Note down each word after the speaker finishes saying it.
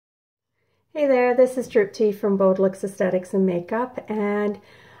Hey there, this is Drupti from Bold Looks Aesthetics and Makeup, and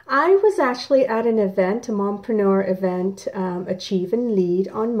I was actually at an event, a mompreneur event, Achieve and Lead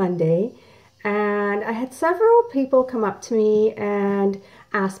on Monday, and I had several people come up to me and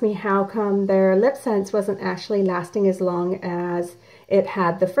ask me how come their LipSense wasn't actually lasting as long as it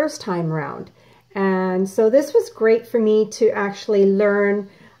had the first time around. And so this was great for me to actually learn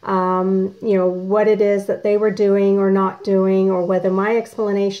what it is that they were doing or not doing, or whether my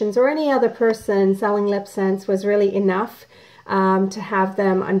explanations or any other person selling LipSense was really enough to have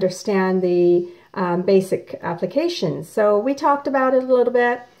them understand the basic applications. So we talked about it a little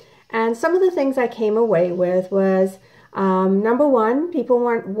bit, and some of the things I came away with was number one, people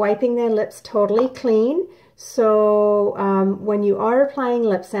weren't wiping their lips totally clean. So when you are applying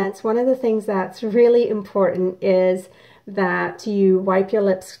LipSense, one of the things that's really important is that you wipe your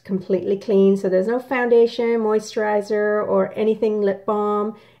lips completely clean, so there's no foundation, moisturizer, or anything, lip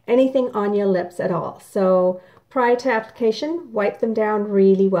balm, anything on your lips at all. So prior to application, wipe them down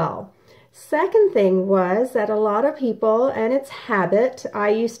really well. Second thing was that a lot of people, and it's habit, I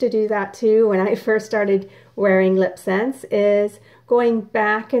used to do that too when I first started wearing LipSense, is going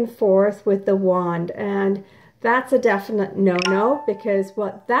back and forth with the wand, and that's a definite no-no, because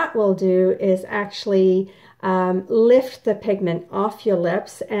what that will do is actually lift the pigment off your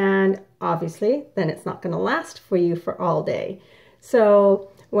lips, and obviously then it's not going to last for you for all day.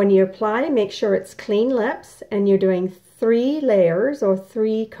 So when you apply, make sure it's clean lips, and you're doing 3 layers or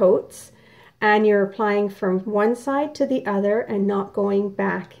 3 coats, and you're applying from one side to the other and not going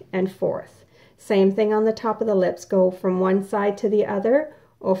back and forth. Same thing on the top of the lips, go from one side to the other,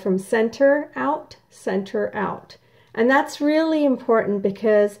 or from center out, center out. And that's really important,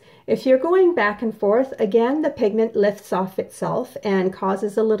 because if you're going back and forth, again, the pigment lifts off itself and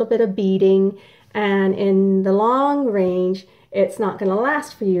causes a little bit of beading, and in the long range, it's not going to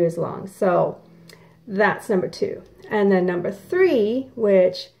last for you as long. So that's number 2. And then number 3,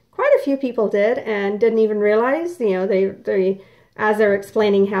 which quite a few people did and didn't even realize, they as they're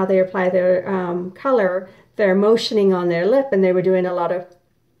explaining how they apply their color, they're motioning on their lip, and they were doing a lot of,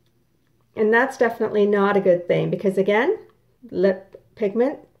 and that's definitely not a good thing, because again, lip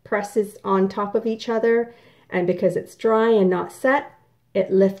pigment presses on top of each other, and because it's dry and not set, it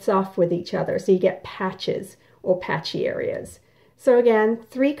lifts off with each other, so you get patches or patchy areas. So again,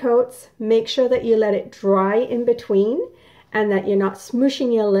 3 coats, make sure that you let it dry in between, and that you're not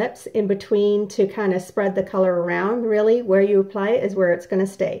smooshing your lips in between to kind of spread the color around. Really, where you apply it is where it's going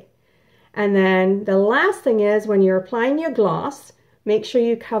to stay. And then the last thing is, when you're applying your gloss, make sure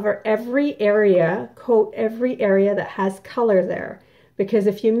you cover every area, coat every area that has color there. Because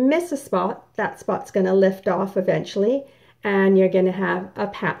if you miss a spot, that spot's going to lift off eventually, and you're going to have a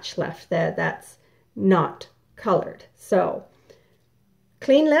patch left there that's not colored. So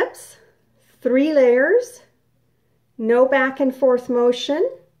clean lips, 3 layers, no back and forth motion,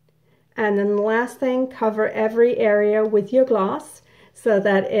 and then the last thing, cover every area with your gloss so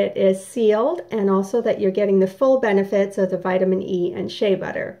that it is sealed, and also that you're getting the full benefits of the vitamin E and shea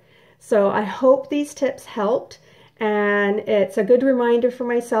butter. So I hope these tips helped, and it's a good reminder for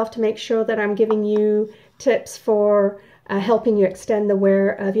myself to make sure that I'm giving you tips for helping you extend the wear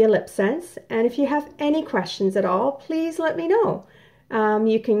of your LipSense. And if you have any questions at all, please let me know.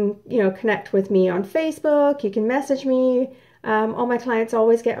 You can, connect with me on Facebook. You can message me. All my clients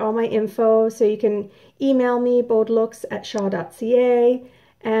always get all my info, so you can email me, boldlooks@shaw.ca.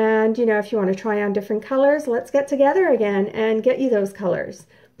 And, if you want to try on different colors, let's get together again and get you those colors.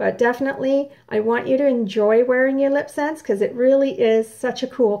 But definitely, I want you to enjoy wearing your LipSense, because it really is such a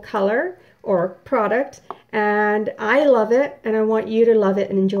cool color or product, and I love it, and I want you to love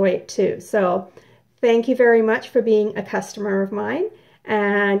it and enjoy it too. So thank you very much for being a customer of mine.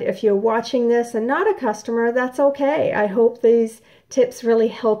 And if you're watching this and not a customer, that's okay. I hope these tips really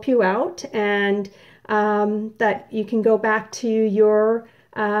help you out, and that you can go back to your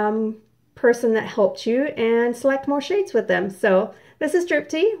person that helped you and select more shades with them. So this is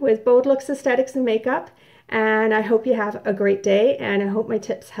Drupti with Bold Looks Aesthetics and Makeup, and I hope you have a great day, and I hope my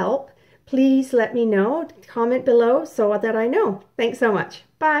tips help. Please let me know, comment below so that I know. Thanks so much.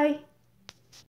 Bye.